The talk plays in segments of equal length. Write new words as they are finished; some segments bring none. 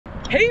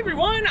Hey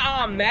everyone,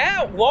 I'm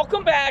Matt.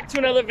 Welcome back to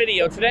another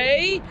video.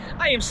 Today,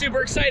 I am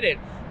super excited.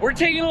 We're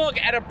taking a look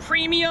at a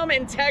premium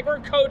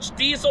Entegra Coach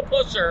diesel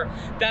pusher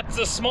that's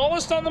the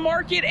smallest on the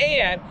market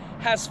and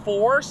has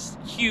 4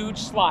 huge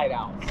slide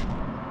outs.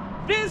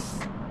 This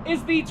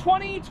is the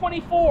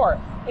 2024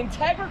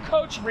 Entegra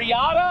Coach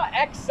Reatta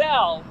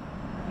XL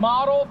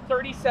model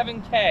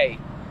 37K.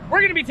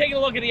 We're gonna be taking a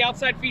look at the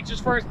outside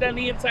features first, then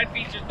the inside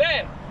features,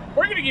 then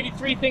we're gonna give you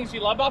 3 things we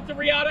love about the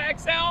Reatta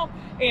XL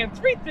and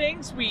 3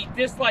 things we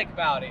dislike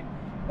about it.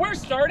 We're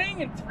starting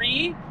in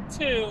 3,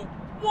 2,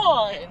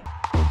 1.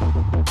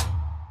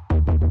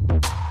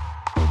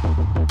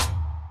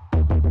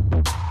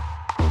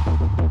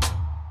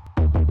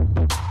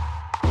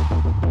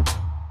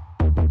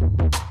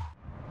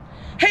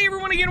 Hey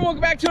everyone, again, welcome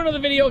back to another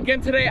video.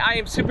 Again today, I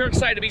am super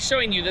excited to be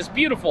showing you this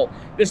beautiful,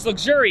 this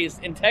luxurious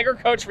Entegra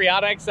Coach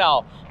Reatta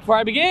XL. Before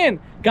I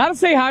begin, gotta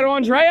say hi to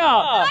Andrea.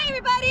 Hi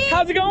everybody.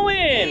 How's it going?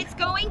 It's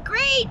going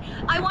great.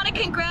 I want to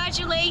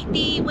congratulate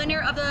the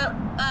winner of the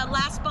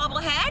last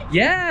Bobblehead.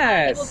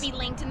 Yes. It will be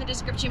linked in the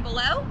description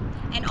below.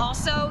 And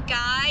also,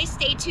 guys,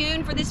 stay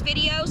tuned for this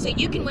video so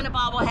you can win a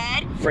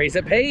Bobblehead. Phrase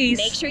it pays.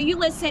 Make sure you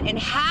listen and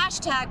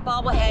hashtag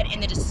Bobblehead in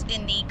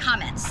the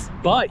comments.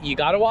 But you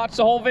gotta watch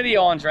the whole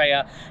video,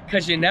 Andrea,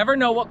 because you never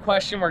know what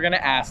question we're gonna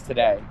ask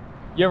today.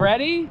 You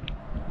ready?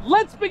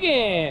 Let's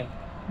begin.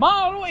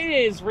 Model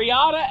is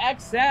Reatta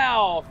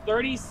XL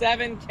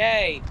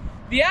 37K.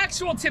 The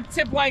actual tip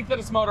length of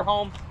this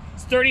motorhome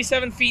is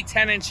 37 feet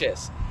 10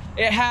 inches.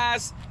 It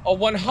has a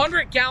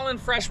 100-gallon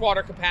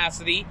freshwater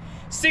capacity,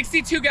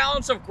 62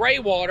 gallons of gray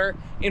water,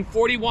 and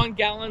 41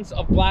 gallons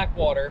of black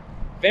water.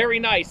 Very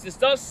nice. This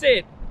does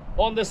sit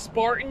on the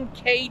Spartan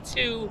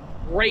K2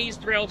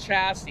 raised rail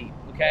chassis,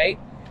 okay?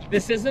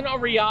 This isn't a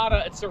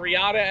Reatta, it's a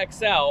Reatta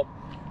XL.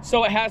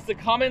 So it has the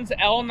Cummins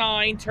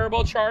L9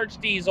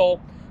 turbocharged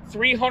diesel,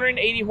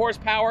 380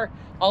 horsepower,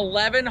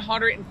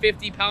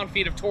 1,150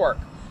 pound-feet of torque.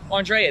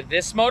 Andrea,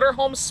 this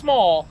motorhome's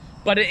small,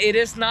 but it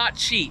is not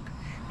cheap.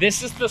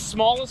 This is the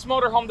smallest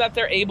motorhome that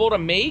they're able to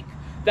make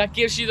that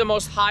gives you the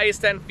most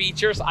highest end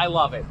features. I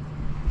love it.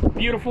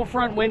 Beautiful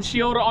front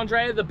windshield,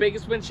 Andrea, the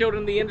biggest windshield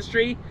in the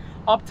industry.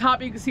 Up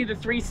top, you can see the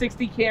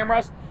 360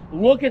 cameras.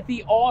 Look at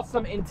the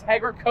awesome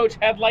Entegra Coach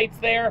headlights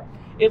there.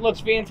 It looks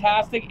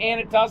fantastic,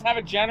 and it does have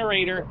a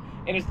generator,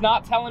 and it's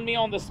not telling me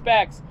on the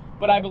specs,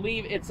 but I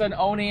believe it's an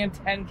Onan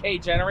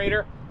 10K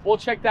generator. We'll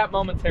check that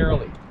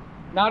momentarily.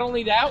 Not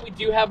only that, we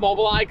do have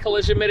Mobileye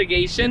collision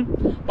mitigation.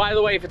 By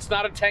the way, if it's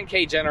not a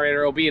 10K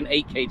generator, it'll be an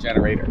 8K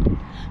generator.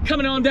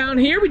 Coming on down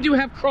here, we do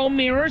have chrome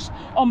mirrors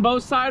on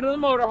both sides of the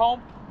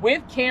motorhome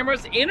with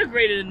cameras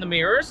integrated in the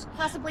mirrors.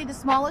 Possibly the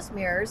smallest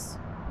mirrors.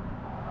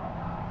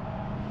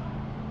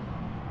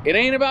 It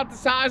ain't about the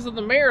size of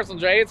the mirrors,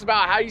 Andre. It's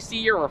about how you see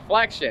your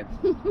reflection.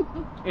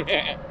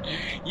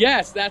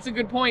 Yes, that's a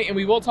good point, and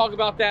we will talk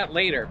about that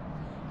later.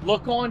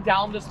 Look on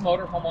down this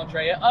motorhome,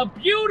 Andrea. A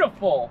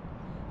beautiful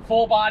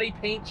full body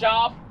paint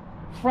job,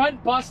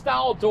 front bus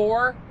style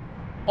door,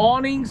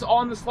 awnings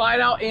on the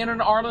slide out, and an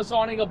armless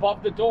awning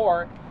above the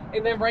door.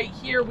 And then right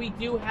here we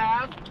do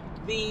have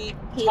the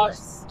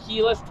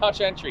keyless touch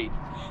entry.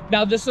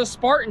 Now this is a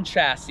Spartan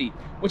chassis,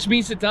 which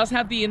means it does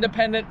have the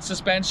independent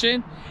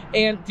suspension,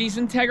 and these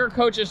Entegra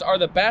coaches are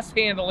the best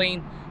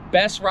handling,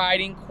 best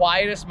riding,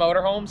 quietest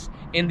motorhomes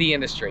in the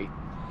industry.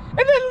 And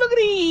then look at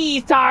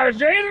these tires,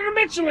 Jay, they're the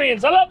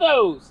Michelins, I love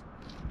those.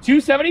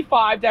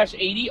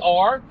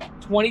 275-80R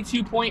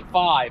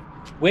 22.5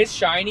 with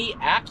shiny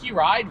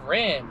AccuRide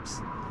rims.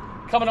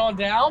 Coming on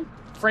down,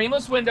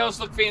 frameless windows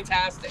look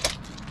fantastic.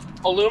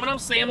 Aluminum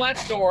slam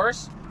latch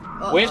doors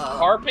with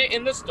carpet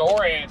in the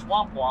storage.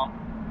 Womp womp.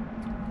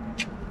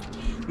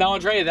 Now,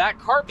 Andrea, that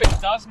carpet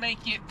does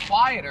make it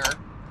quieter,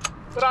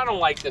 but I don't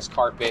like this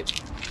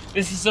carpet.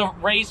 This is a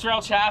raised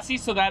rail chassis,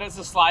 so that is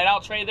a slide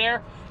out tray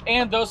there.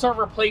 And those are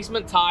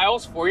replacement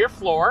tiles for your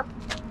floor.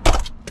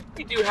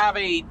 We do have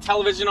a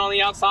television on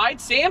the outside,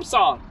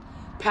 Samsung.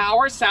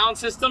 Power sound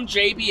system,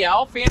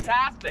 JBL,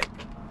 fantastic.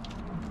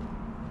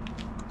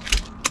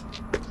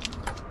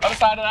 Other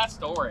side of that,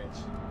 storage.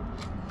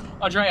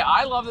 Andrea,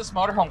 I love this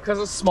motorhome because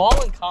it's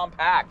small and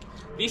compact.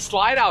 These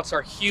slide outs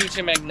are huge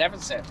and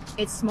magnificent.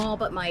 It's small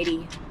but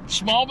mighty.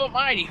 Small but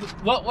mighty.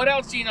 What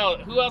else do you know?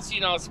 Who else do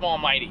you know is small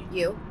and mighty?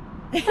 You.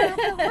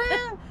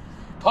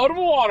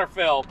 Potable water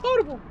fill.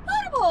 Potable.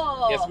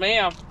 Potable. Yes,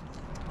 ma'am.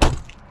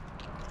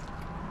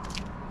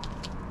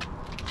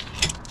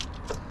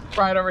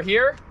 Right over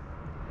here.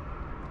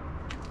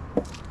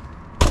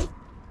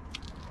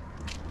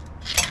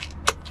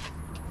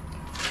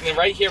 And then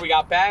right here we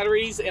got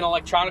batteries and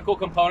electronical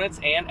components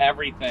and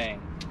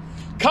everything.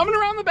 Coming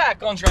around the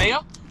back,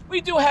 Andrea,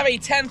 we do have a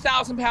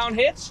 10,000 pound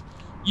hitch.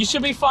 You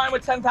should be fine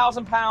with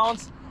 10,000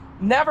 pounds.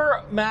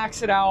 Never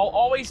max it out.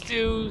 Always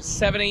do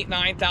 7, 8,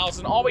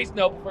 9,000. Always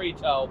know before you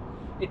tow.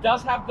 It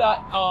does have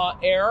the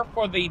air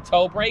for the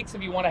tow brakes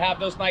if you want to have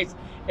those nice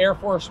Air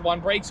Force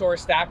One brakes or a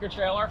stacker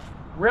trailer.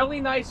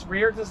 Really nice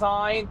rear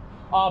design.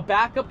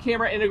 Backup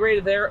camera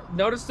integrated there.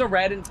 Notice the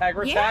red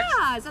Entegra text.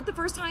 Yeah, is that the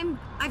first time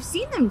I've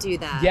seen them do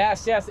that?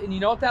 Yes, yes. And you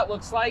know what that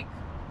looks like?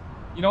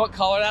 You know what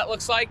color that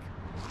looks like?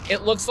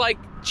 It looks like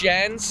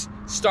Jen's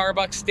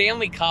Starbucks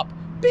Stanley Cup.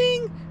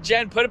 Bing!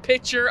 Jen, put a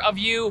picture of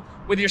you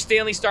with your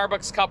Stanley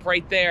Starbucks cup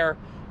right there.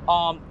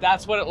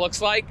 That's what it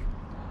looks like.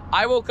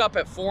 I woke up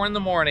at 4 in the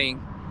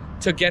morning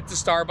to get to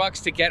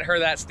Starbucks to get her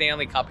that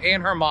Stanley Cup,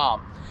 and her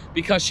mom,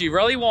 because she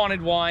really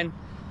wanted one,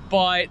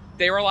 but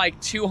they were like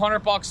 200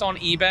 bucks on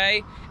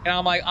eBay. And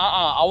I'm like,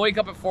 I'll wake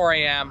up at 4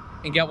 a.m.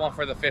 and get one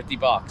for the 50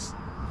 bucks.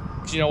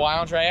 Do you know why,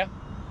 Andrea?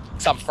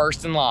 Because I'm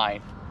first in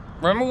line.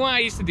 Remember when I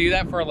used to do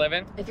that for a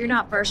living? If you're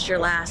not first, you're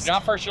last. If you're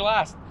not first, you're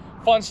last.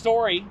 Fun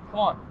story, come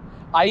on.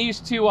 I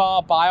used to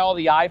buy all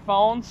the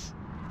iPhones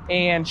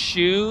and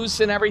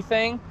shoes and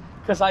everything,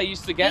 because I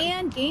used to get...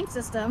 And game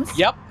systems.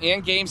 Yep,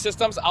 and game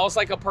systems. I was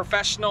like a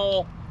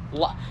professional... It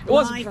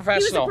wasn't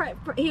professional.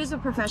 He was a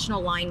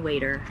professional line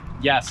waiter.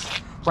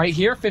 Yes. Right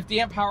here, 50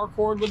 amp power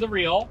cord with a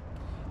reel,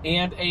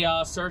 and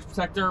a surge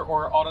protector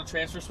or auto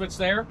transfer switch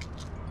there.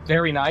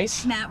 Very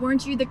nice. Matt,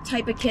 weren't you the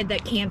type of kid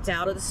that camped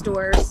out of the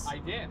stores? I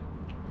did.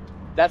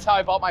 That's how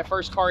I bought my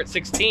first car at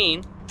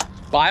 16,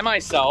 by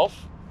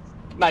myself.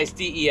 Nice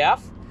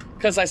DEF,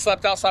 because I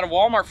slept outside of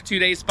Walmart for 2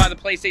 days to buy the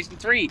PlayStation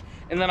 3,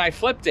 and then I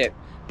flipped it.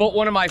 But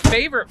one of my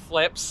favorite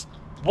flips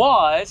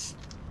was,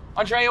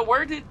 Andrea,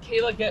 where did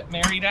Kayla get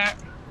married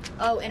at?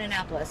 Oh, in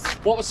Annapolis.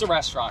 What was the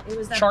restaurant? It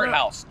was that Chart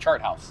House.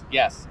 Chart House,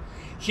 yes.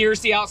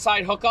 Here's the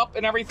outside hookup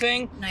and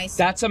everything. Nice.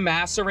 That's a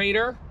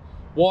macerator,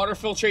 water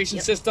filtration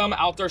system,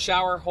 outdoor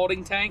shower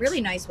holding tanks.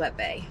 Really nice wet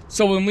bay.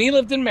 So when we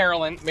lived in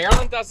Maryland,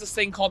 Maryland does this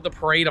thing called the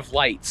Parade of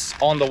Lights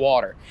on the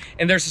water.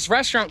 And there's this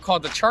restaurant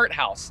called the Chart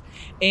House.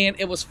 And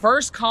it was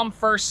first come,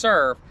 first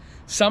serve.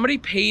 Somebody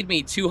paid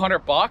me 200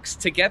 bucks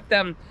to get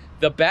them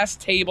the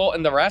best table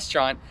in the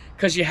restaurant,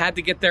 because you had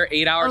to get there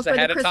 8 hours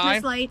ahead of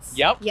time. Christmas lights?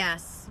 Yep.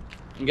 Yes.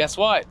 And guess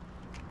what?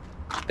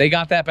 They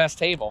got that best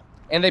table.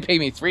 And they paid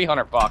me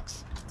 300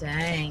 bucks.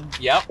 Dang.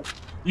 Yep.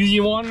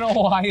 You want to know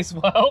why as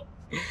well?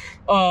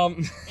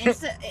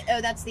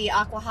 That's the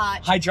Aqua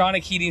Hot.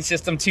 Hydronic heating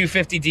system,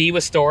 250D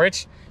with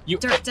storage.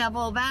 Dirt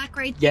Devil vac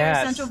right there,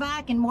 yes. Central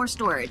vac, and more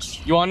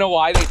storage. You want to know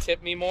why they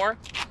tipped me more?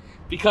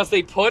 Because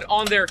they put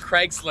on their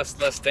Craigslist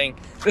listing,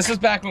 this was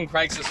back when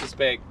Craigslist was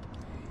big,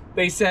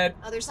 they said...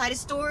 Other side of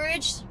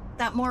storage,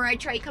 that Morai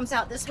tray comes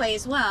out this way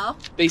as well.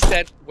 They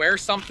said, wear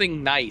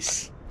something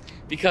nice.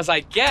 Because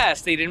I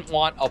guess they didn't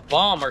want a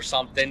bum or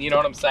something, you know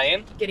what I'm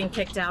saying? Getting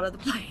kicked out of the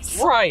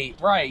place.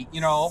 Right,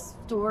 you know.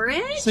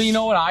 Storage? So you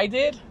know what I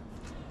did?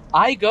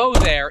 I go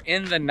there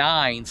in the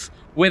 9s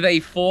with a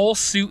full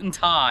suit and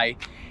tie,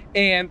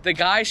 and the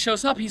guy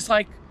shows up, he's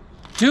like,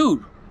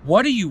 dude,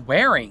 what are you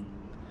wearing?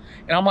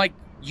 And I'm like,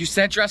 you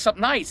said dress up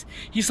nice.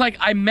 He's like,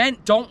 I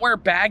meant don't wear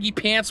baggy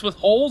pants with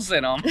holes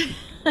in them.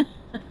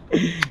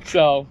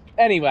 So,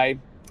 anyway.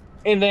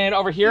 And then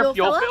over here,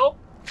 fuel fill.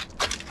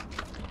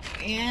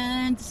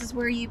 And this is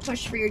where you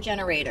push for your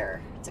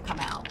generator to come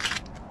out.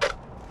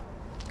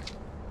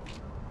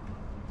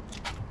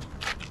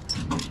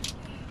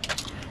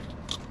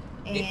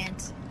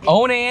 And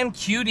Onan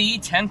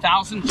QD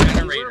 10,000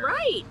 generator. You're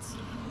right.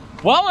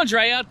 Well,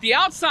 Andrea, the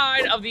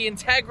outside of the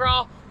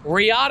Entegra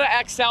Reatta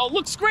XL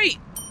looks great,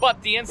 but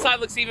the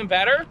inside looks even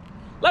better.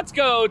 Let's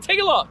go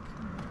take a look.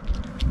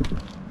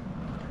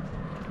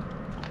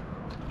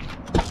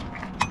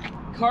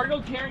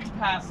 Cargo carrying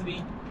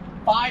capacity,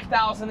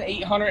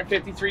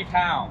 5,853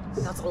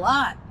 pounds. That's a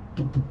lot.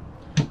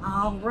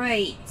 All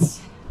right.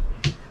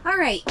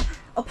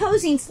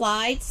 Opposing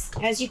slides,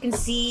 as you can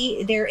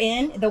see,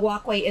 the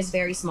walkway is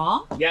very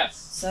small. Yes.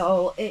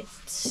 So it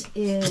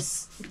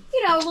is,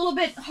 a little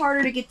bit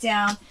harder to get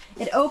down.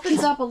 It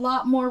opens up a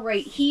lot more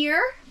right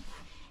here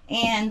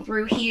and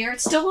through here.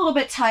 It's still a little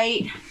bit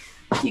tight.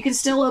 You can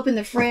still open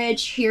the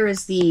fridge. Here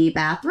is the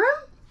bathroom.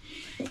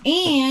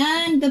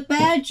 And the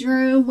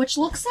bedroom, which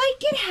looks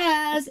like it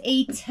has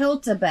a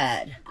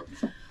tilt-a-bed.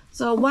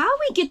 So while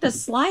we get the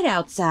slide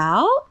outs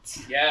out.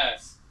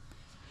 Yes.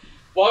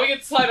 While we get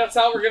the slide outs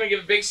out, we're going to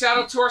give a big shout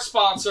out to our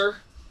sponsor.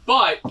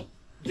 But,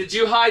 did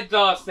you hide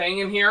the thing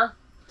in here?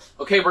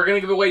 Okay, we're going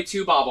to give away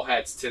 2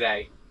 bobbleheads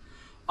today.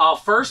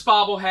 First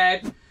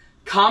bobblehead,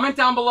 comment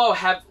down below,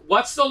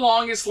 what's the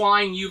longest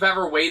line you've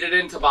ever waited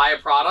in to buy a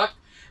product?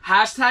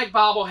 Hashtag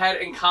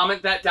bobblehead and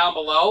comment that down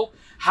below.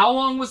 How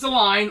long was the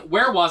line?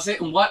 Where was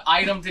it? And what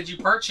item did you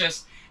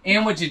purchase?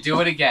 And would you do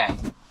it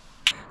again?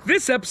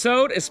 This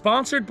episode is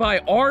sponsored by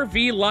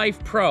RV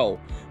Life Pro.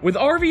 With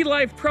RV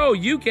Life Pro,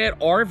 you get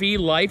RV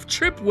Life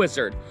Trip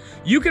Wizard.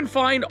 You can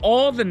find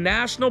all the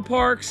national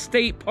parks,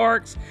 state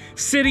parks,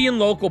 city and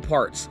local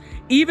parks,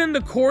 even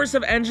the Corps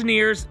of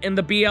Engineers and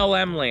the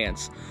BLM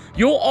lands.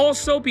 You'll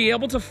also be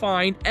able to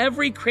find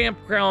every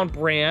campground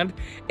brand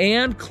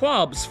and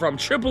clubs from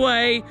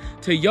AAA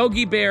to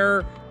Yogi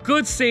Bear,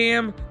 Good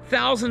Sam,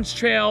 Thousands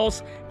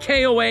Trails,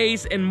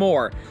 KOAs, and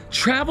more.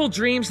 Travel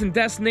dreams and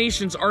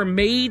destinations are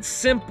made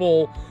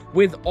simple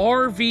with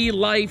RV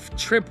Life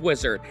Trip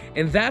Wizard,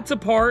 and that's a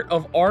part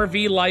of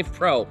RV Life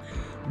Pro.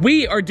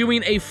 We are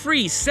doing a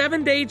free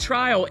 7-day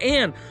trial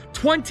and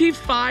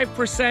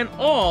 25%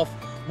 off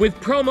with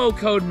promo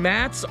code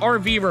Matt's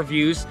RV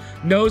Reviews,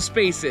 no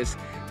spaces.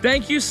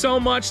 Thank you so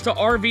much to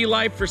RV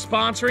Life for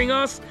sponsoring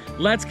us.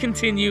 Let's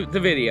continue the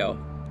video.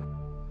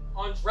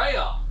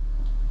 Andrea,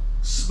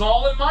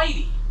 small and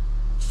mighty.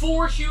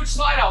 4 huge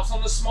slide outs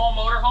on the small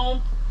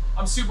motorhome.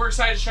 I'm super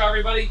excited to show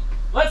everybody.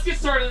 Let's get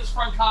started in this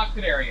front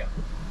cockpit area.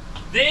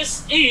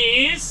 This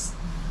is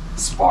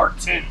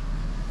Spartan.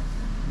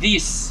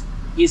 This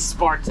is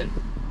Spartan.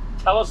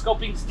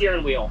 Telescoping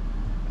steering wheel.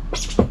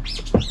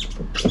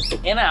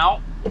 In,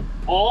 out,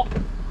 pull,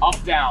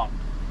 up, down.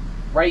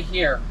 Right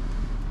here.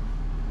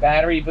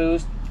 Battery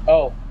boost.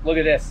 Oh, look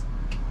at this.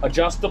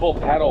 Adjustable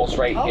pedals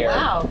right here.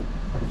 Wow.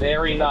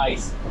 Very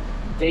nice.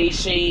 Day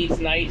shades,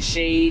 night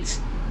shades,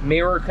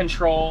 mirror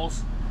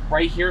controls.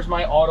 Right here's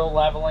my auto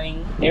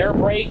leveling. Air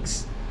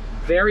brakes.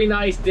 Very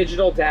nice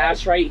digital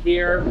dash right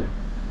here.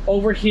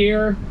 Over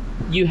here,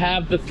 you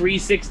have the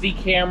 360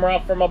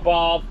 camera from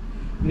above.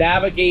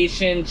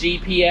 Navigation,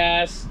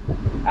 GPS,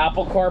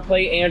 Apple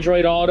CarPlay,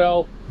 Android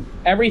Auto.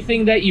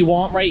 Everything that you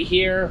want right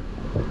here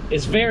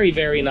is very,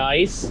 very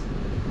nice.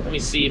 Let me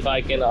see if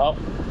I can up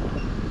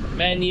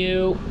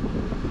menu.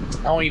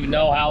 I don't even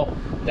know how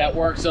that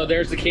works. So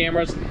there's the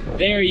cameras.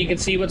 There you can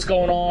see what's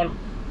going on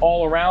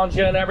all around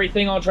you and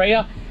everything.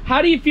 Andrea,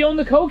 how do you feel in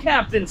the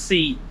co-captain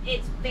seat?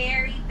 It's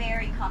very,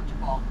 very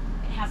comfortable.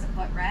 It has a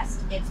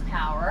footrest. It's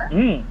power.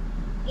 Mm.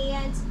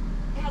 And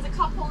it has a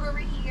cup holder over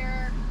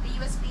here, the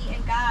USB,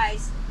 and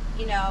guys,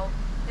 you know,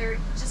 they're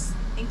just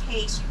in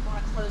case you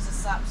want to close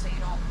this up so you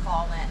don't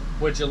fall in.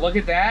 Would you look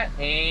at that?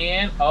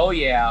 And oh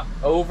yeah,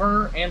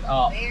 over and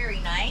up. Very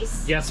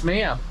nice. Yes,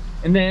 ma'am.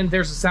 And then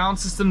there's a sound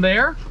system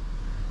there.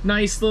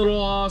 Nice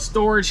little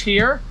storage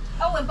here.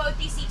 Oh, and both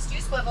these seats do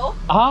swivel.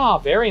 Ah,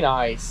 very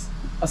nice.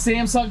 A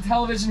Samsung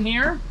television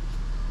here.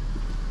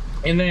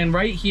 And then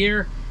right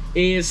here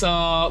is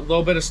a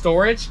little bit of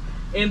storage.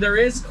 And there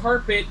is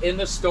carpet in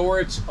the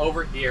storage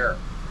over here.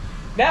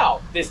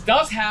 Now, this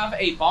does have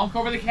a bunk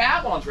over the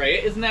cab,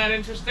 Andrea. Isn't that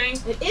interesting?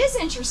 It is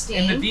interesting.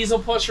 And the diesel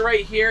pusher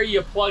right here,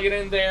 you plug it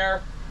in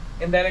there,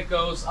 and then it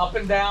goes up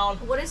and down.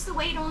 What is the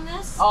weight on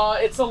this?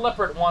 It's a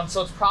Lippert one,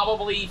 so it's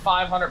probably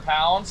 500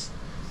 pounds.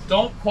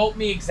 Don't quote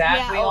me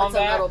exactly on that.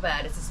 Yeah, it's a little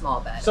bed. It's a small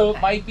bed. So okay.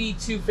 It might be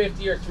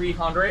 250 or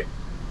 300.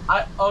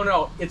 Oh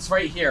no, it's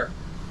right here.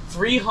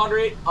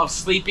 300 of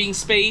sleeping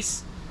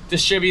space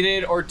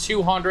distributed, or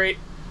 200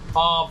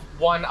 of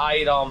one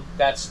item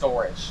that's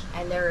storage.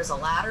 And there is a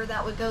ladder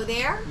that would go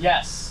there?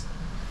 Yes.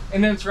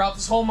 And then throughout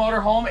this whole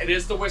motorhome, it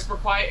is the Whisper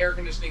Quiet air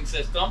conditioning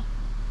system.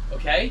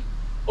 Okay.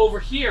 Over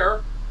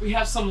here, we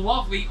have some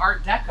lovely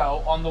Art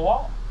Deco on the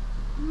wall.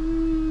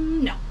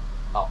 No.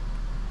 Oh.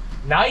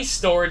 Nice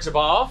storage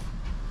above.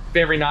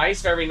 Very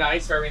nice, very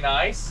nice, very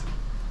nice.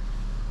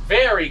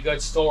 Very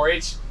good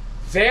storage.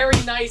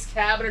 Very nice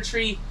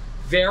cabinetry.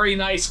 Very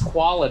nice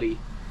quality.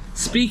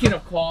 Speaking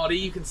of quality,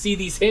 you can see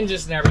these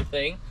hinges and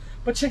everything.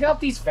 But check out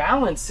these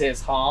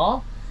valances, huh?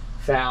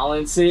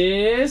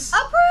 Valances.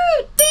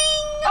 Approved! Ding!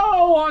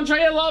 Oh,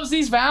 Andrea loves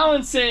these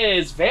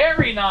valances.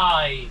 Very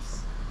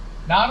nice.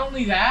 Not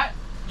only that,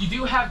 you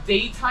do have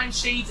daytime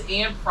shades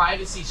and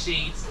privacy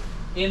shades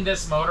in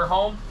this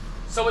motorhome.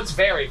 So it's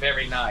very,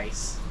 very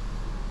nice.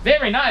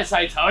 Very nice,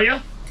 I tell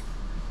you.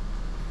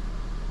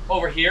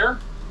 Over here.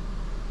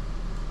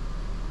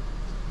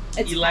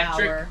 It's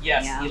electric, power.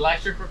 yes, Yeah.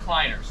 electric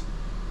recliners.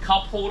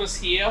 Cup holders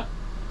here.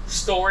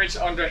 Storage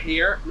under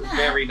here. Matt,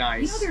 very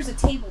nice. You know there's a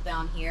table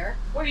down here.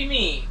 What do you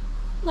mean?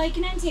 Like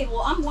an end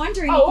table. I'm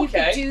wondering Oh, if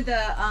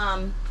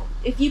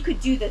you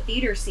could do the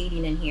theater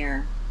seating in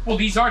here. Well,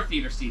 these are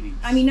theater seating.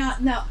 I mean,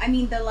 I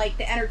mean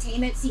the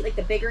entertainment seat, like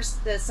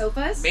the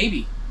sofas.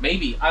 Maybe.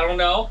 I don't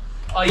know.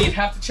 You'd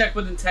have to check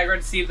with Entegra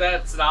to see if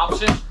that's an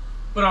option.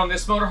 But on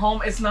this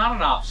motorhome, it's not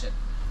an option.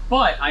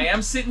 But I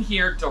am sitting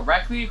here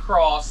directly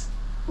across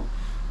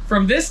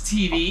from this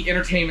TV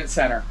entertainment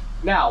center.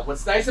 Now,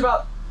 what's nice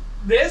about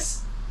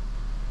this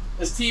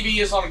TV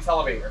is on a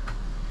televator.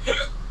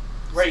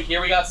 Right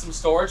here, we got some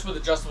storage with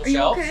adjustable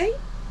shelves. Are you okay?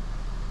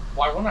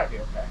 Why wouldn't I be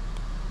okay?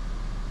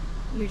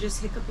 You're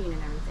just hiccuping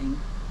and everything.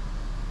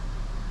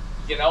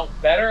 You know,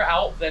 better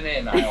out than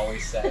in, I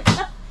always say.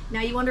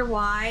 Now you wonder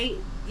why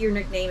your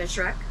nickname is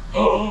Shrek?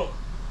 Oh,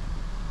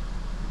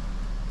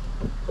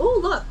 Oh,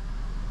 look.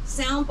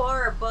 Sound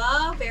bar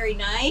above. Very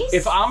nice.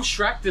 if I'm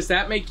Shrek, does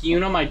that make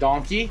Yuna my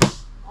donkey?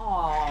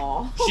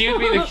 Aww. She would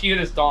be the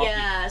cutest donkey.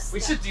 Yes. We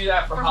should do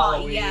that for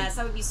Halloween. Yes,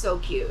 that would be so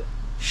cute.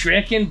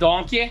 Shrek and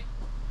donkey.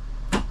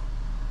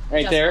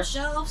 Right there.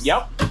 Adjustable shelves.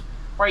 Yep.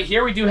 Right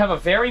here we do have a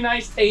very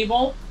nice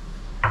table.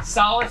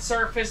 Solid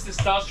surface. This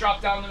does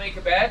drop down to make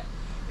a bed.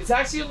 It's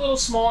actually a little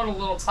small and a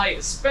little tight,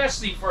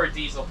 especially for a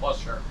diesel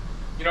pusher.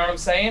 You know what I'm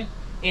saying?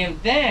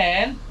 And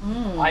then,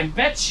 I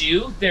bet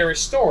you there is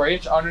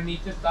storage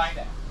underneath this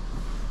dinette.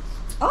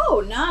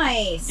 Oh,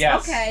 nice.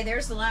 Yes. Okay,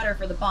 there's the ladder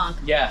for the bunk.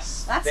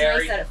 Yes. That's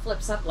nice that it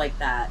flips up like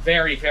that.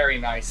 Very, very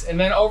nice. And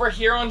then over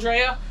here,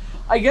 Andrea,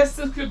 I guess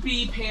this could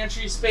be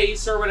pantry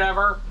space or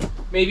whatever.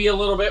 Maybe a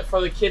little bit for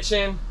the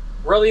kitchen.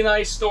 Really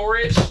nice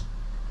storage.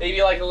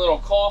 Maybe like a little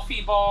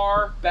coffee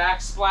bar,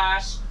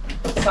 backsplash,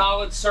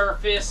 solid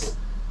surface.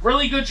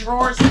 Really good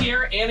drawers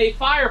here, and a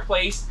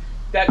fireplace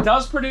that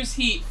does produce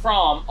heat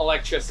from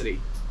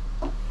electricity.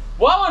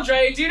 Well,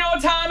 Andre, do you know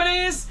what time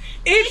it is?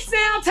 It's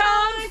now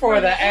time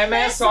for the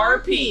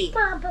MSRP.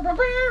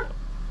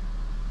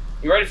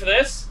 You ready for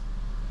this?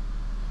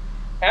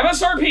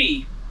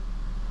 MSRP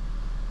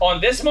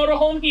on this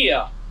motorhome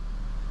here.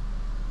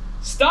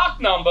 Stock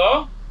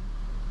number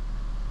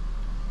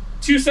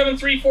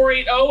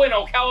 273480 in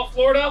Ocala,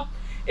 Florida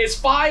is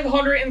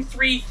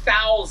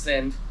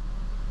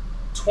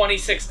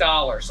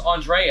 $503,026.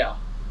 Andrea,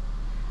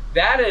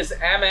 that is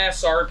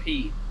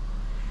MSRP.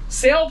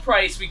 Sale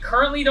price, we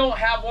currently don't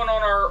have one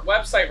on our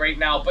website right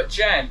now, but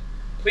Jen,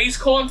 please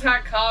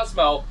contact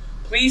Cosmo.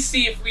 Please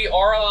see if we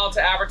are allowed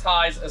to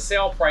advertise a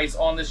sale price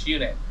on this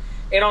unit.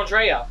 And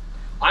Andrea,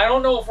 I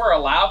don't know if we're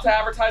allowed to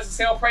advertise the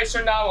sale price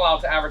or not allowed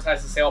to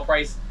advertise the sale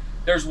price.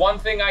 There's one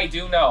thing I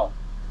do know.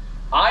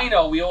 I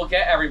know we will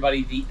get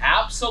everybody the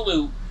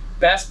absolute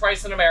best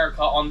price in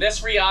America on this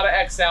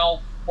Reatta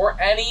XL or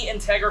any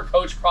Entegra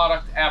Coach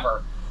product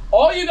ever.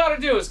 All you got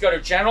to do is go to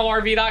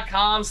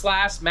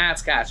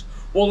generalrv.com/MattsCatch.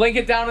 We'll link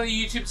it down in the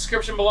YouTube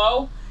description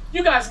below.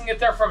 You guys can get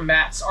there from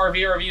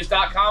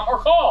mattsrvreviews.com or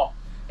call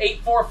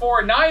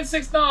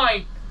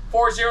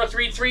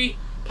 844-969-4033.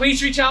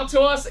 Please reach out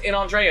to us, and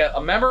Andrea, a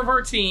member of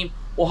our team,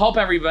 will help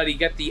everybody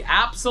get the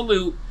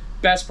absolute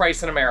best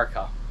price in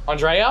America.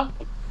 Andrea,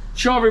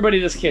 show everybody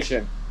this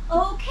kitchen.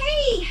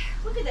 Okay,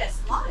 look at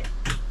this. A lot of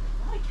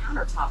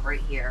countertop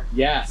right here.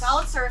 Yes.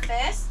 Solid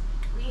surface.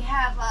 We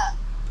have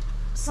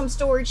some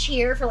storage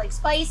here for like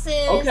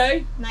spices.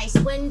 Okay. Nice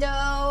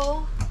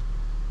window.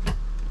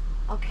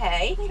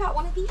 Okay, they got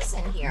one of these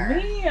in here.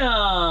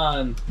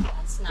 Man.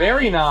 That's nice.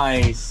 Very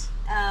nice.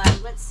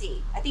 Let's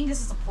see. I think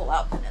this is a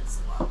pull-out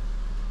peninsula.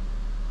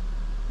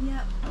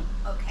 Yep.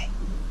 Okay.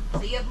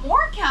 So you have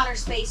more counter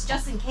space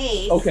just in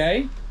case.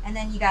 Okay. And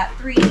then you got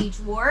 3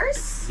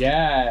 drawers.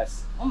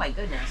 Yes. Oh my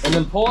goodness. And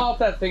then pull out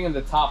that thing in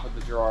the top of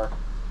the drawer.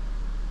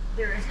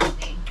 There is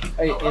nothing.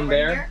 Hey, in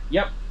there? Here?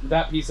 Yep.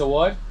 That piece of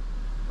wood.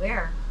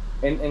 Where?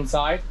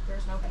 Inside.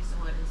 There's no piece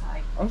of wood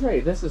inside. Andre,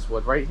 this is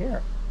wood right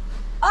here.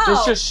 Oh.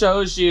 This just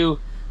shows you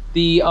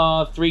the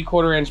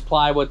 3/4 inch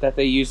plywood that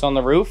they use on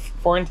the roof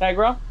for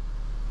Entegra.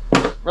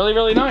 Really,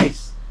 really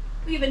nice.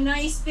 We have a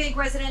nice big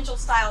residential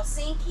style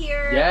sink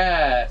here.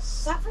 Yes.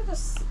 Is that for the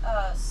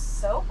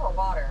soap or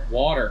water?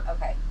 Water.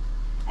 Okay.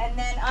 And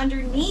then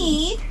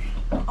underneath,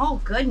 oh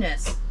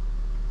goodness,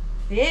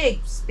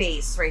 big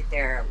space right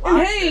there.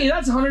 And hey,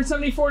 that's a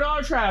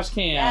 $174 trash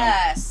can.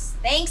 Yes.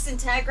 Thanks,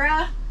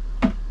 Entegra.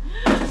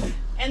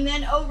 And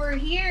then over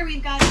here,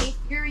 we've got a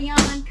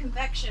Furrion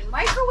convection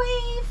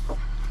microwave.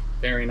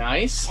 Very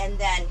nice. And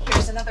then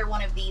here's another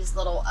one of these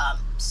little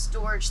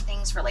storage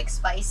things for like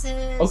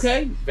spices.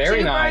 Okay,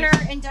 very nice.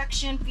 2-burner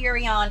induction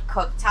Furrion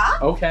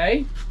cooktop.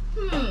 Okay.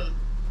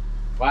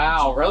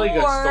 Wow, really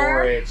good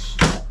storage.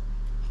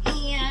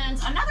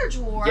 And another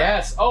drawer.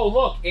 Yes. Oh,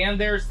 look, and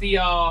there's the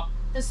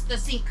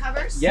sink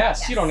covers.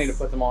 Yes, you don't need to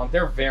put them on.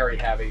 They're very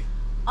heavy.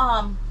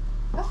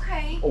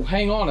 Okay. Oh,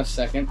 hang on a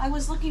second. I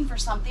was looking for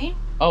something.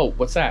 Oh,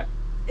 what's that?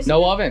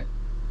 No oven.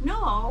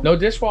 No. No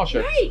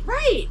dishwasher.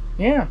 Right.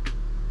 Yeah.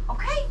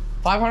 Okay.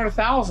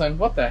 500,000.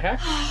 What the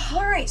heck?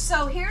 All right.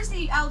 So here's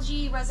the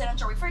LG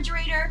residential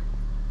refrigerator.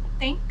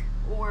 Think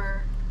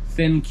or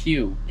Thin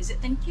Q. Is it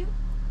Thin Q?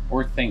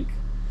 Or Think.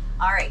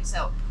 All right.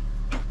 So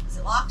is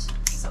it locked?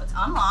 So it's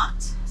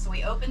unlocked. So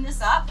we open this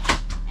up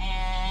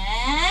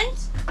and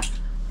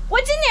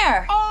what's in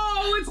there?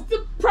 Oh, it's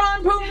the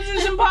prime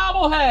position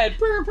bobblehead.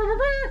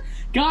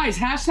 Guys,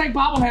 hashtag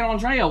bobblehead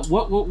Andrea.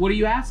 What are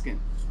you asking?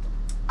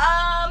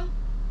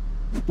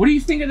 What do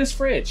you think of this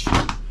fridge?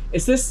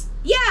 Is this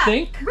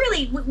Think?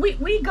 Really,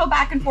 we go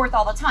back and forth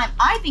all the time.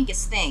 I think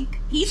it's Think.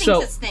 He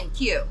thinks it's Thin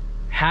Q.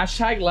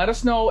 Hashtag let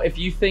us know if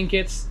you think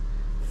it's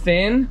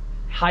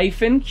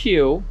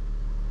Thin-Q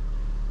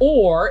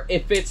or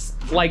if it's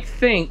like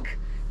Think,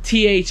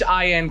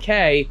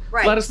 T-H-I-N-K.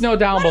 Right. Let us know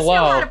down below.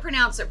 Let us know how to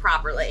pronounce it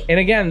properly. And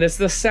again, this is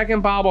the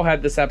second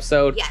bobblehead this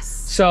episode. Yes.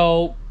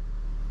 So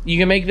you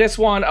can make this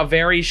one a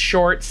very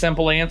short,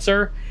 simple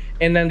answer,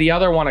 and then the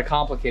other one a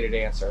complicated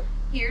answer.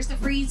 Here's the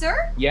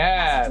freezer.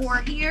 Yes. Has a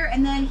drawer here,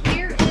 and then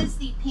here is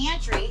the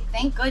pantry.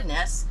 Thank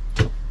goodness.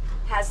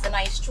 Has the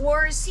nice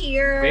drawers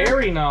here.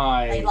 Very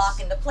nice. They lock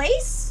into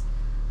place.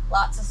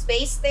 Lots of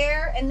space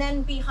there, and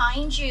then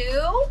behind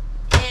you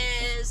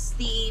is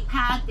the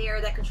pad there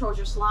that controls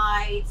your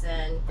slides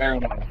and. Very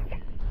nice.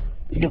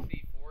 You can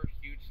see 4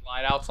 huge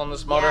slide outs on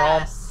this motorhome.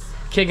 Yes.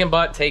 Kicking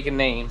butt, taking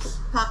names.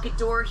 Pocket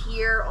door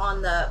here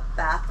on the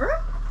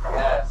bathroom.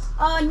 Yes.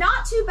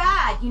 Not too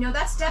bad. You know,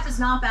 that step is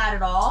not bad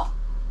at all.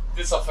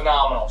 This is a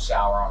phenomenal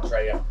shower,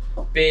 Andrea.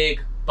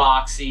 Big,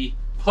 boxy,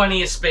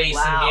 plenty of space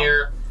in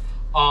here.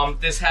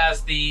 This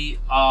has the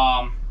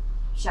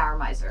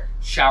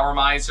shower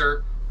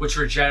miser, which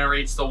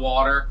regenerates the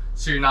water,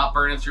 so you're not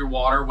burning through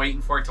water,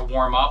 waiting for it to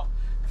warm up.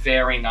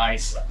 Very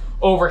nice.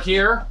 Over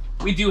here,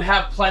 we do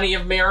have plenty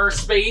of mirror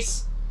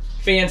space.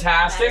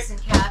 Fantastic. Medicine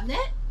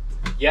cabinet.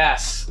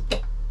 Yes.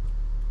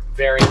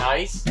 Very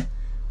nice.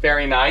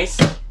 Very nice.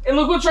 And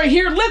look what's right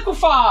here,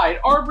 liquefied.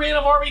 Our brand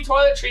of RV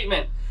toilet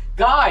treatment.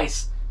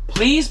 Guys,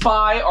 Please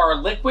buy our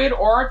liquid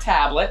or our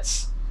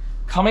tablets.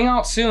 Coming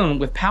out soon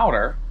with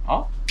powder.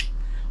 Oh.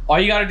 All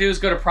you got to do is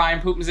go to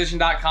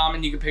primepoopposition.com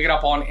and you can pick it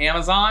up on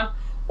Amazon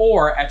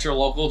or at your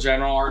local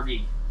General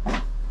RV.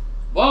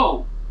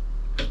 Whoa.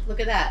 Look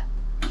at that.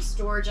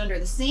 Storage under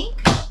the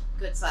sink.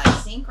 Good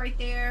size sink right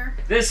there.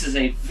 This is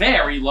a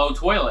very low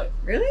toilet.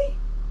 Really?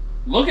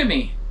 Look at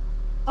me.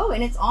 Oh,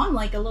 and it's on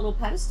like a little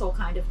pedestal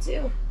kind of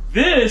too.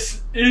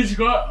 This is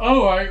good.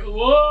 Oh my,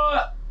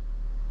 what?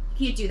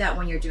 You can't do that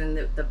when you're doing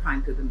the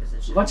prime pooping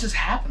position. What just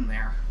happened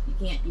there?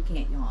 You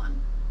can't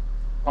yawn.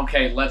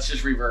 Okay, let's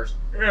just reverse.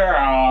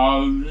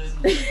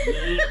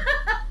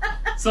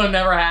 So it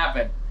never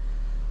happened.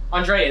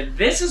 Andrea,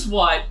 this is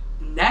what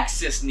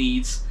Nexus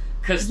needs,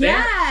 because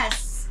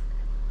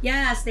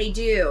yes, they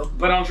do.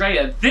 But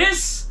Andrea,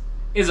 this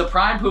is a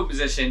prime poop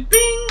position.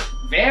 Bing!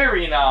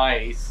 Very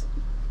nice.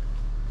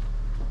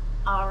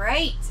 All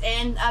right,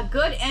 and a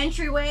good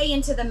entryway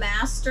into the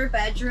master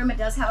bedroom. It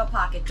does have a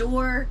pocket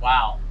door.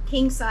 Wow.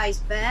 King size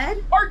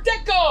bed. Art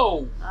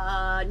Deco!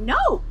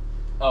 No.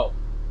 Oh.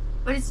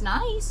 But it's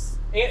nice.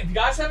 And if you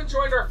guys haven't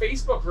joined our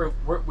Facebook group,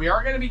 we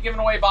are going to be giving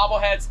away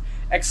bobbleheads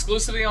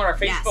exclusively on our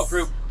Facebook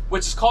group,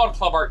 which is called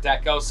Club Art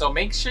Deco. So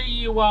make sure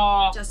you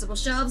adjustable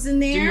shelves in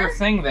there. Do your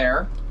thing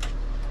there.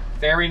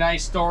 Very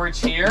nice storage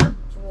here.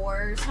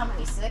 Drawers. How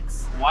many?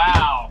 6?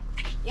 Wow.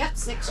 Yep,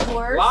 6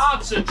 drawers.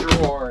 Lots of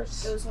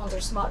drawers. Those ones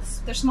are small.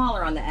 They're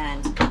smaller on the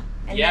end.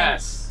 And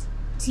yes.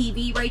 Then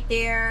TV right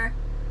there.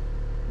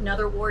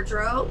 Another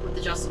wardrobe with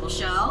adjustable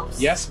shelves.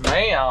 Yes,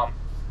 ma'am.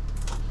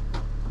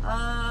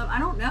 I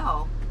don't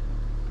know.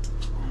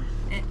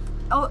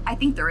 I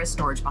think there is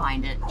storage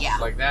behind it. Yeah.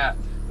 Just like that.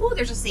 Oh,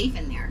 there's a safe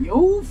in there.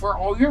 Yo, for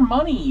all your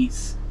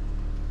monies.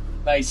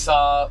 Nice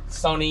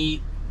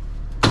Sony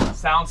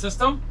sound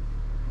system.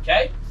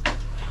 Okay.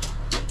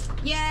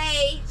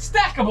 Yay.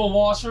 Stackable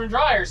washer and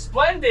dryer.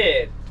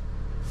 Splendid.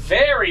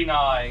 Very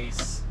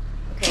nice.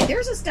 Okay,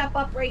 there's a step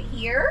up right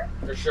here.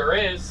 There sure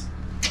is.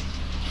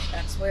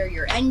 That's where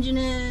your engine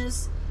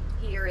is.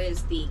 Here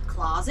is the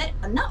closet.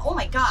 Oh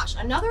my gosh,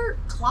 another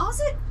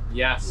closet?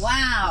 Yes.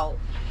 Wow.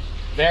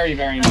 Very,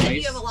 very nice.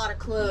 You have a lot of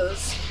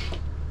clothes.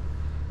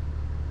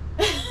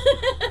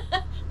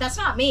 That's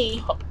not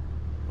me.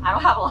 I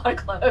don't have a lot of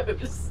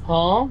clothes.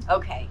 Huh?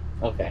 Okay.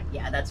 Okay.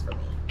 Yeah, that's for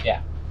me.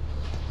 Yeah.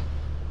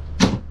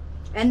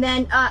 And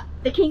then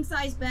the king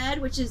size bed,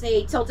 which is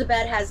a tilted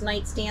bed, has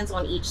nightstands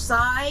on each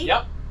side.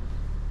 Yep.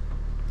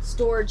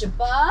 Storage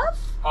above.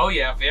 Oh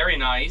yeah, very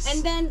nice.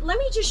 And then let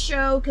me just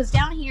show, because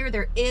down here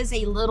there is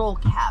a little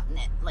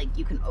cabinet like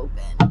you can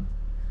open.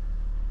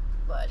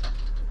 But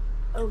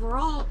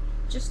overall,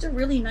 just a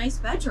really nice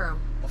bedroom.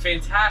 A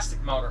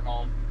fantastic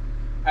motorhome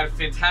at a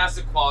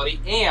fantastic quality,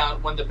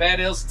 and when the bed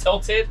is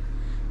tilted,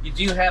 you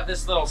do have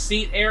this little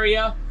seat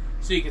area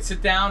so you can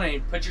sit down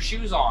and put your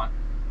shoes on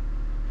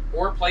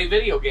or play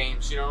video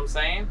games, you know what I'm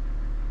saying?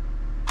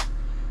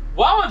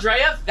 Well,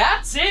 Andrea,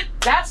 that's it.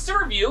 That's the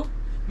review.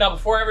 Now,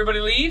 before everybody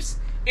leaves,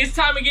 it's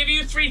time to give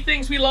you 3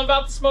 things we love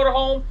about this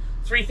motorhome,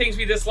 3 things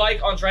we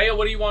dislike. Andrea,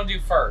 what do you want to do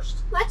first?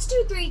 Let's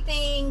do 3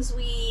 things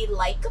we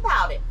like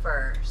about it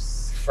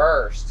first.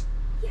 First.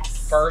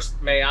 Yes.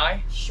 First, may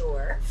I?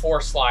 Sure. 4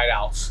 slide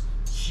outs.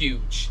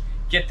 Huge.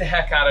 Get the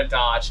heck out of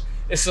Dodge.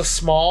 It's a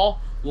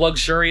small,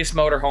 luxurious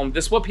motorhome.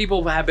 This is what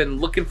people have been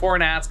looking for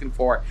and asking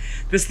for.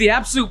 This is the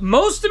absolute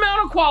most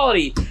amount of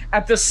quality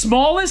at the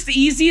smallest,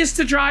 easiest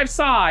to drive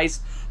size.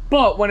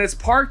 But when it's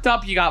parked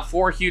up, you got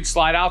 4 huge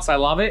slide outs. I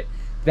love it.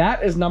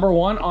 That is number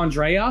 1.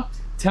 Andrea,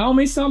 tell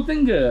me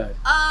something good.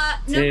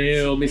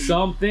 Tell me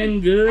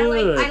something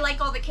good. I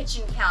like all the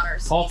kitchen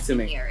counters. Talk to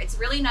me. Here. It's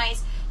really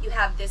nice. You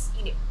have this,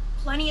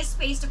 plenty of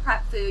space to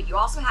prep food. You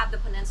also have the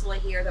peninsula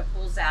here that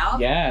pulls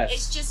out. Yes.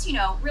 It's just,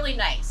 really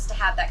nice to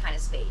have that kind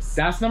of space.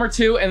 That's number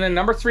 2. And then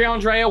number 3,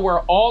 Andrea, where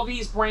all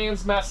these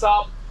brands mess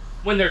up,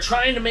 when they're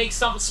trying to make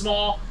something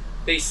small,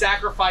 they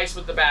sacrifice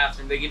with the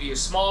bathroom. They give you a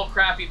small,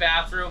 crappy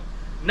bathroom.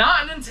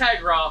 Not an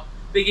Entegra.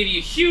 They give you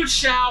a huge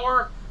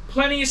shower,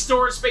 plenty of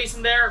storage space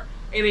in there,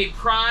 in a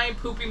prime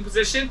pooping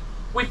position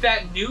with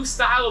that new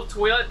style of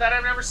toilet that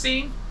I've never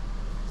seen.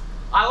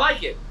 I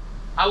like it.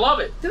 I love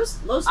it.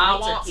 Those lights I are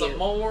want cute. some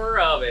more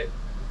of it.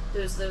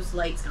 Those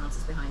light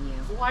sconces behind you.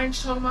 Well, why didn't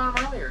you talk about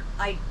them earlier?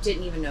 I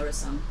didn't even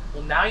notice them.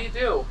 Well, now you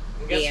do.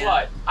 And guess Yeah.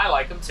 what? I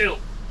like them too.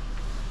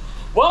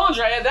 Well,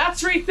 Andrea,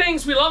 that's 3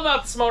 things we love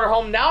about this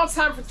motorhome. Now it's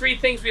time for 3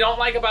 things we don't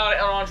like about it.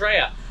 And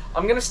Andrea,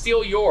 I'm going to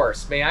steal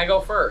yours. May I go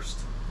first?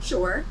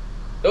 Sure.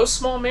 Those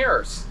small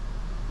mirrors.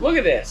 Look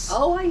at this.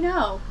 Oh, I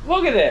know.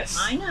 Look at this.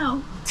 I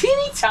know.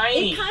 Teeny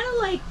tiny. It kind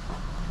of like...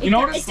 You know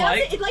what it's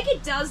like?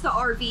 It does the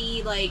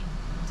RV, like,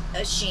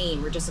 a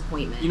shame or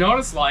disappointment. You know what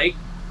it's like?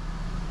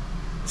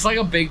 It's like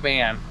a big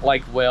man,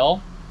 like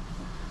Will,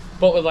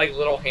 but with like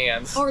little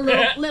hands. Or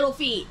little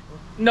feet.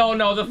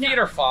 No, the feet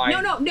are fine.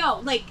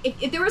 No. Like,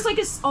 if there was like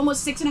a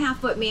almost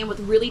 6.5-foot man with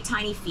really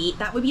tiny feet,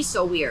 that would be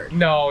so weird.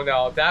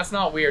 No, that's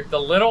not weird. The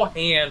little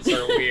hands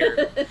are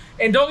weird.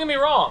 And don't get me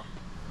wrong,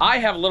 I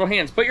have little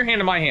hands. Put your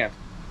hand in my hand.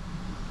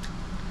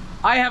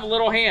 I have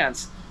little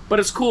hands, but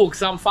it's cool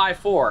because I'm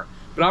 5'4".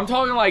 But I'm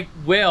talking like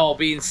Will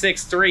being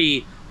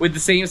 6'3" with the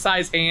same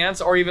size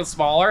hands or even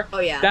smaller. Oh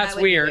yeah, that's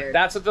that would be weird.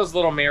 That's what those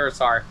little mirrors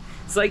are.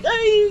 It's like,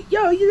 hey,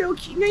 yo, you know,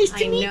 nice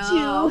to meet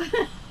you.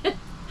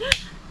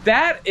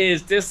 That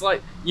is just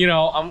like, you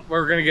know,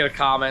 we're gonna get a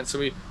comment. So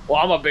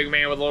well, I'm a big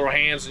man with little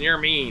hands, and you're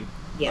mean.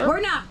 Yeah,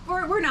 we're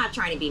not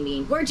trying to be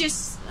mean. We're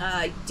just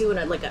doing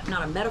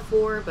not a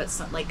metaphor,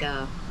 but like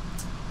a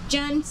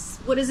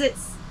what is it?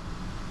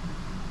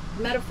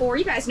 Metaphor.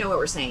 You guys know what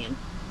we're saying.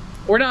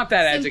 We're not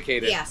that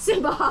educated. Yeah,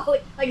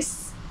 symbolic. Like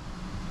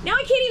now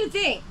I can't even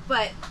think.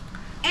 But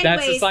anyways,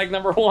 that's dislike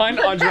number 1,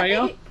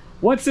 Andrea.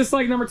 What's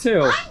dislike number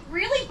 2? I'm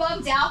really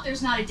bummed out.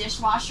 There's not a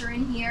dishwasher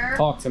in here.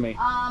 Talk to me.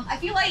 I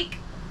feel like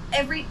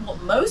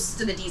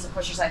most of the diesel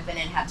pushers I've been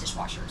in have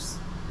dishwashers.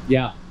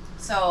 Yeah.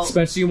 So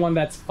especially one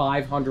that's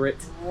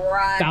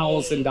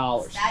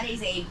 $500,000. That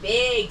is a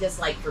big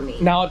dislike for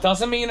me. Now it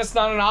doesn't mean it's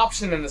not an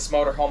option in this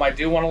motorhome. I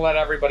do want to let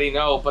everybody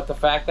know, but the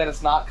fact that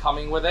it's not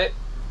coming with it,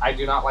 I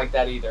do not like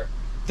that either.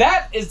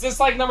 That is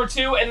dislike number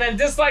 2, and then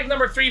dislike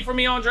number 3 for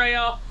me,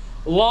 Andrea.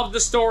 Love the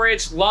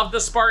storage, love the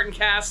Spartan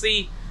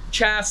chassis,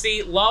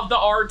 love the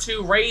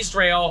R2 raised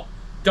rail.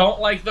 Don't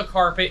like the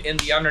carpet in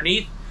the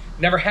underneath.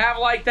 Never have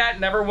liked that,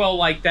 never will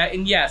like that.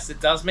 And yes, it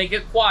does make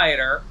it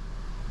quieter,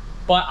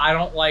 but I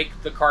don't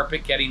like the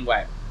carpet getting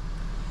wet.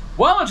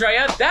 Well,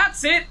 Andrea,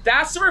 that's it.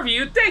 That's the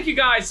review. Thank you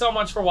guys so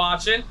much for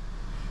watching.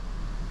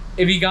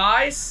 If you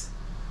guys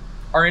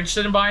are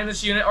interested in buying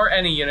this unit or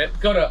any unit,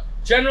 go to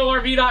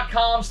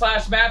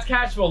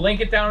generalrv.com/MattsCatch. We'll link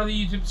it down in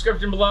the YouTube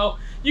description below.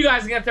 You guys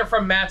can get there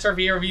from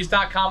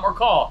mattsrvreviews.com or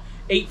call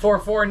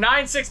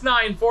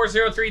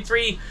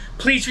 844-969-4033.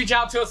 Please reach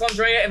out to us,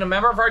 Andrea, and a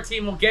member of our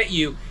team will get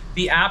you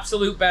the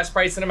absolute best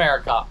price in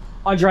America.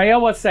 Andrea,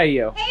 what say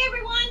you? Hey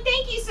everyone,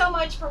 thank you so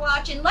much for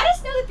watching. Let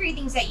us know the 3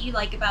 things that you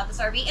like about this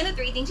RV and the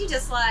 3 things you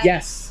dislike.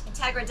 Yes.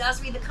 Entegra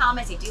does read the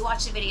comments. They do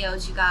watch the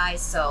videos, you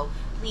guys, so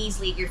please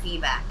leave your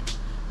feedback.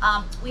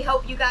 We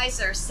hope you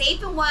guys are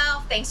safe and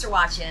well. Thanks for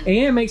watching.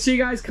 And make sure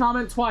you guys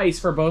comment twice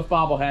for both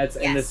bobbleheads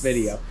in this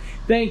video.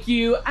 Thank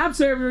you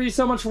absolutely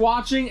so much for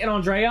watching. And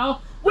Andrea,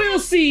 we'll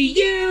see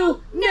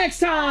you next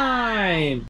time.